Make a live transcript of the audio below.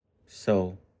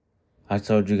So, I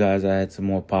told you guys I had some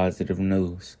more positive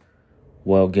news.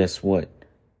 Well, guess what?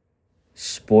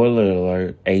 Spoiler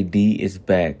alert, AD is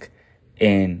back.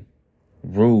 And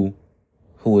Rue,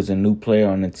 who is a new player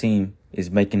on the team, is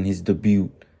making his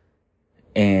debut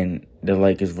in the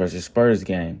Lakers versus Spurs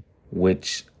game,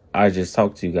 which I just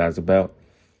talked to you guys about.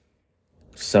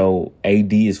 So,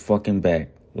 AD is fucking back.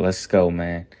 Let's go,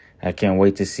 man. I can't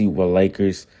wait to see what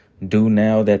Lakers do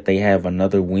now that they have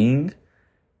another wing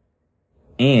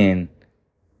and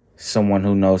someone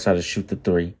who knows how to shoot the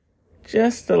three.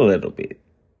 Just a little bit.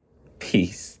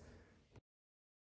 Peace.